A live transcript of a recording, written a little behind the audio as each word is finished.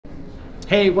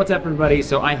Hey, what's up everybody?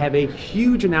 So I have a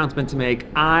huge announcement to make.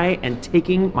 I am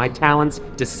taking my talents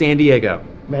to San Diego.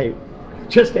 Mate,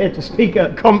 just here to speak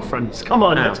at a conference. Come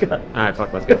on, let's go. Alright,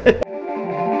 fuck, let's go.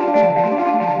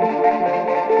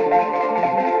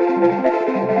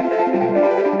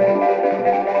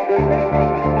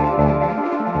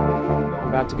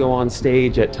 About to go on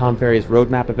stage at Tom Ferry's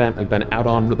Road Map event. I've been out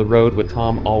on the road with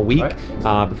Tom all week.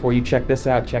 Before you check this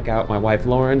out, check out my wife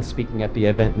Lauren speaking at the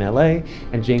event in LA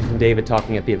and James and David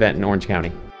talking at the event in Orange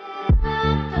County.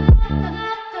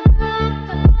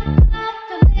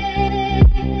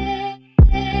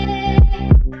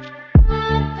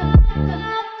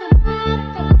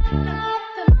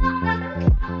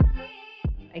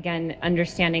 Again,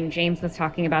 understanding, James was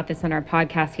talking about this on our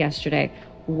podcast yesterday.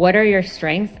 What are your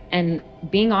strengths, and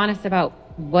being honest about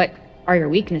what are your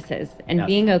weaknesses, and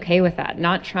being okay with that,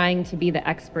 not trying to be the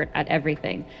expert at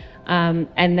everything. And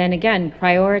then again,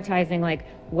 prioritizing, like,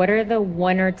 what are the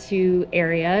one or two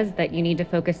areas that you need to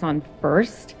focus on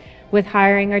first with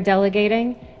hiring or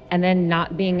delegating, and then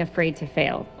not being afraid to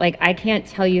fail. Like, I can't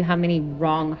tell you how many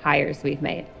wrong hires we've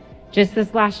made. Just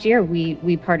this last year,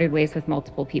 we parted ways with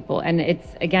multiple people. And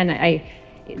it's, again,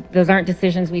 those aren't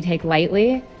decisions we take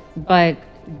lightly, but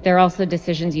they're also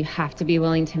decisions you have to be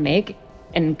willing to make,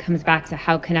 and comes back to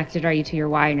how connected are you to your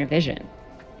why and your vision.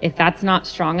 If that's not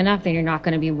strong enough, then you're not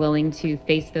going to be willing to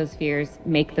face those fears,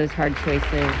 make those hard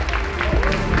choices.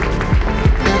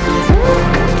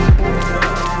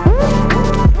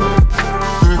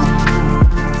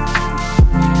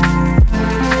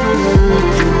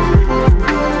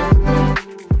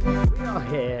 We are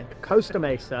here, Costa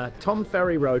Mesa, Tom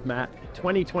Ferry Road Map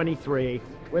 2023,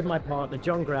 with my partner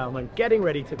Jon Grauman, getting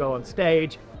ready to go on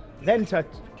stage, then to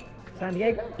San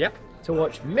Diego? Yep. To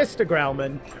watch Mr.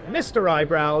 Grauman, Mr.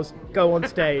 Eyebrows, go on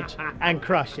stage and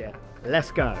crush it.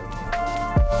 Let's go.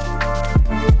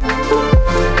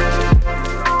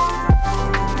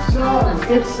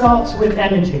 So it starts with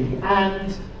energy,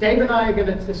 and Dave and I are going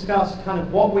to discuss kind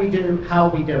of what we do, how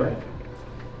we do it.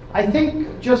 I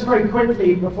think, just very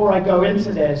quickly before I go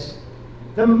into this,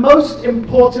 the most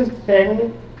important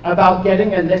thing about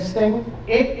getting a listing,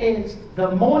 it is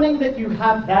the morning that you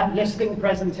have that listing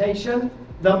presentation,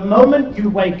 the moment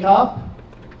you wake up,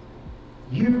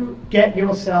 you get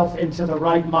yourself into the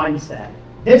right mindset.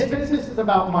 This business is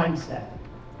about mindset.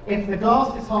 If the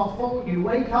glass is half full, you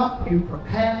wake up, you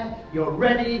prepare, you're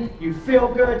ready, you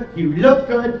feel good, you look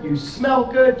good, you smell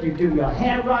good, you do your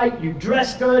hair right, you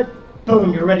dress good,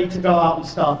 boom, you're ready to go out and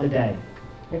start the day.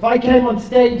 If I came on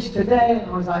stage today and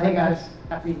I was like, hey guys,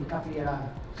 happy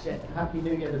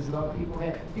New Year, there's a lot of people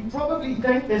here, you probably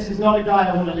think this is not a guy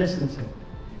I want to listen to.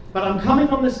 But I'm coming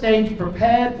on the stage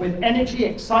prepared with energy,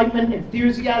 excitement,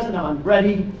 enthusiasm, and I'm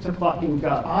ready to fucking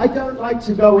go. I don't like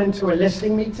to go into a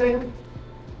listing meeting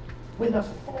with a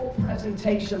full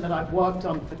presentation that I've worked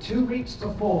on for 2 weeks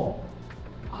before.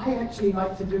 I actually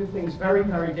like to do things very,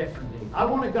 very differently. I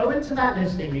want to go into that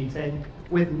listing meeting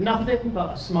with nothing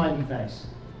but a smiley face.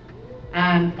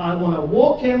 And I want to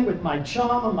walk in with my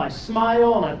charm and my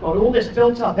smile, and I've got all this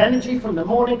built up energy from the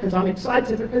morning because I'm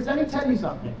excited. Because let me tell you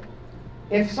something.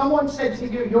 If someone said to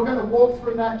you, you're going to walk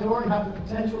through that door and have the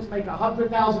potential to make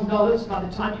 $100,000 by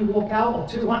the time you walk out, or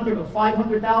 200 or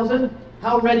 500,000,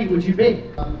 how ready would you be?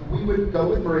 We would go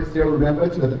with Mauricio, remember,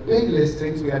 to the big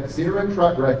listings. We had 0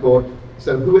 track record.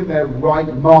 So who in their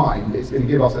right mind is going to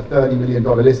give us a $30 million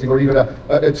listing, or even a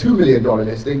 $2 million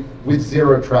listing with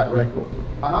 0 track record?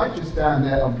 And I just stand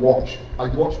there and watch. I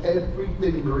watch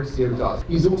everything Mauricio does.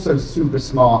 He's also super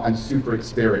smart and super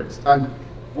experienced. And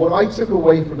what I took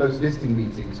away from those listing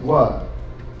meetings were,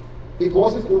 it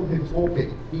wasn't all him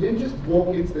talking. He didn't just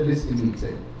walk into the listing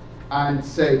meeting and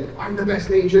say, I'm the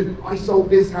best agent, I sold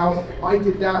this house, I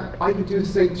did that, I could do the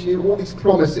same to you, all these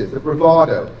promises, the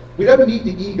bravado. We don't need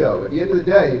the ego. At the end of the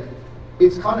day,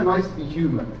 it's kind of nice to be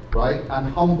human, right?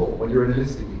 And humble when you're in a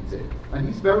listing meeting. And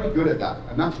he's very good at that.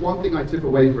 And that's one thing I took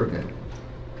away from him.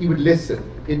 He would listen.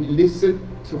 He'd listen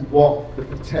to what the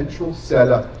potential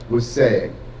seller was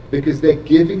saying, because they're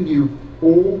giving you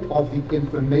all of the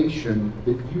information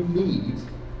that you need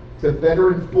to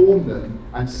better inform them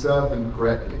and serve them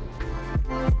correctly.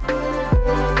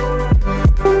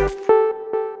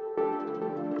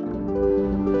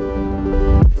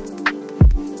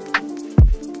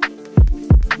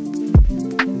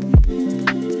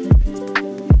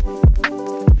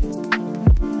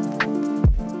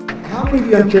 How many of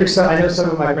you, I'm curious, I know some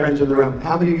of my friends are in the room,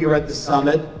 how many of you were at the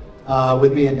summit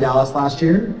with me in Dallas last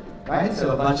year? Right,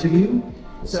 so a bunch of you.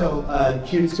 So,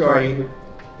 cute story,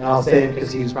 and I'll say it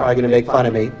because he's probably going to make fun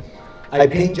of me. I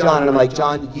pinged Jon and I'm like,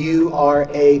 Jon, you are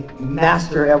a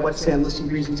master at what listing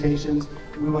presentations.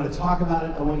 We want to talk about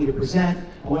it. I want you to present.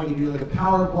 I want you to do like a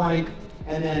PowerPoint.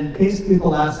 And then basically the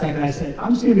last second I said,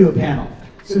 I'm just going to do a panel.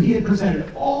 So he had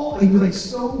presented all, he was like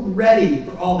so ready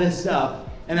for all this stuff.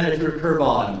 And then I threw a curveball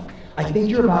on him. I think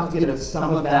you're about to get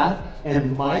some of that.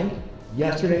 And Mike,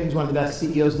 yesterday, who's one of the best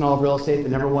CEOs in all of real estate, the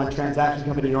 #1 transaction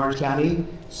company in Orange County,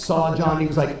 saw Jon. He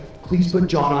was like, please put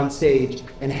Jon on stage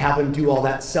and have him do all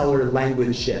that seller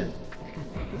language shit.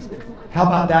 How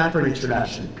about that for an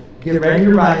introduction? Get ready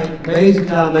to write, ladies and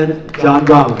gentlemen, Jon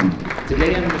Grauman.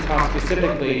 Today I'm going to talk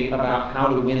specifically about how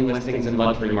to win listings in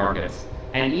luxury markets.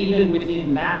 And even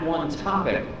within that one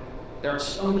topic, there are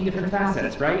so many different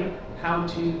facets, right? How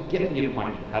to get the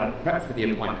appointment, how to prep for the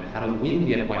appointment, how to win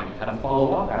the appointment, how to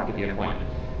follow up after the appointment.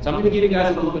 So I'm going to give you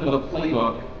guys a little bit of a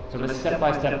playbook, sort of a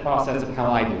step-by-step process of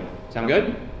how I do it. Sound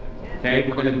good? Okay,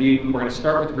 we're going to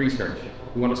start with research.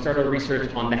 We want to start our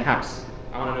research on the house.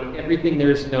 I want to know everything there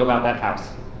is to know about that house,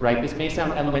 right? This may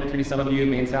sound elementary to some of you, it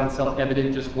may sound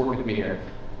self-evident, just work with me here.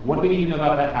 What do we need to know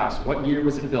about that house? What year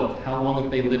was it built? How long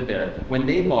have they lived there? When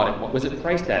they bought it, what was it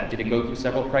priced at? Did it go through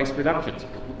several price reductions?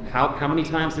 How many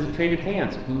times has it traded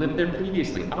hands? Who lived there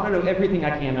previously? I want to know everything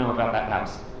I can know about that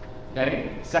house.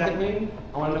 Okay? Secondly,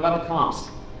 I want to know about the comps.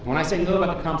 When I say know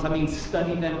about the comps, I mean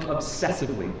study them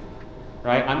obsessively.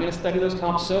 Right? I'm going to study those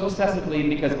comps so obsessively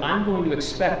because I'm going to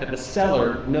expect that the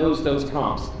seller knows those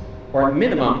comps. Or at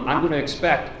minimum, I'm going to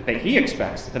expect that he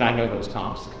expects that I know those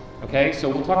comps. Okay, so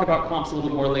we'll talk about comps a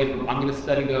little bit more later. I'm going to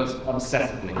study those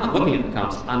obsessively. I'm not looking at the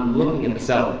comps, I'm looking at the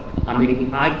seller. I'm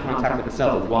making eye contact with the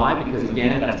seller. Why? Because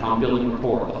again, that's how I'm building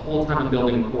rapport. The whole time I'm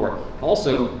building rapport.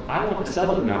 Also, I want the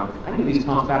seller to know, I know these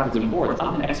comps backwards and forwards.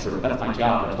 I'm an expert, that's my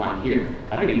job, that's why I'm here.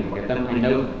 I don't even look at them, I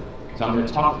know them. So I'm going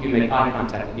to talk to you, make eye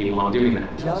contact with you while I'm doing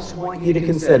that. Just want you to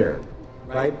consider,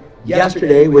 right?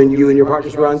 Yesterday, when you and your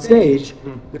partners were on stage,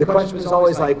 the question was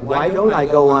always like, why don't I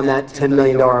go on that $10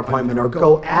 million appointment or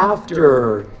go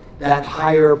after that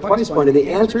higher price point? And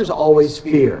the answer is always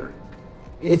fear.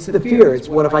 It's the fear. It's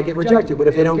what if I get rejected? What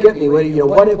if they don't get me? What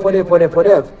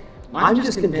if? I'm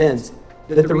just convinced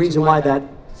that the reason why that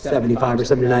 $75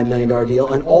 or $79 million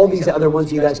deal and all these other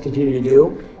ones you guys continue to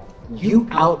do, you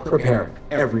out-prepare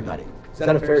everybody. Is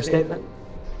that a fair statement?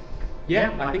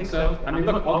 Yeah, I think so. I mean,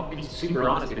 look, I'll be super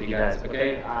honest with you guys,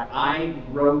 okay? I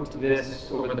wrote this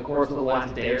over the course of the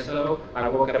last day or so. I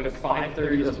woke up at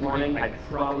 5:30 this morning. I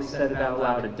probably said it out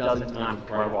loud a dozen times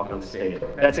before I walked on the stage.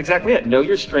 That's exactly it. Know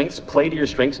your strengths, play to your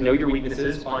strengths, know your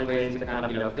weaknesses, find ways to kind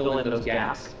of, fill in those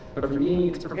gaps. But for me,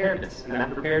 it's preparedness, and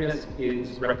that preparedness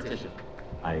is repetition.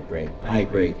 I agree. I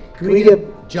agree. Can we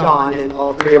give Jon and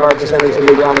all three of our presenters a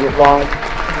big round of applause?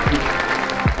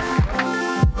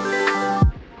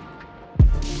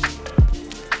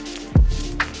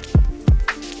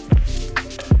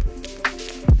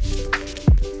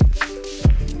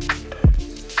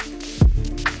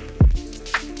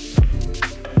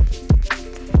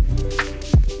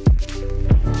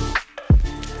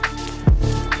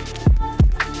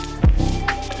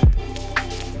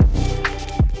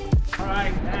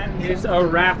 It's a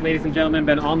wrap, ladies and gentlemen.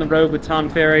 Been on the road with Tom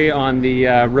Ferry on the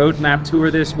Road Map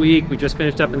tour this week. We just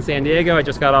finished up in San Diego. I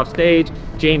just got off stage.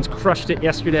 James crushed it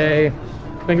yesterday.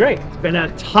 It's been great. It's been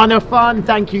a ton of fun.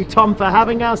 Thank you, Tom, for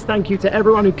having us. Thank you to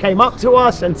everyone who came up to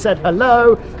us and said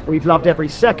hello. We've loved every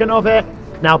second of it.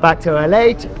 Now back to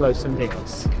LA to close some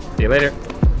deals. See you later.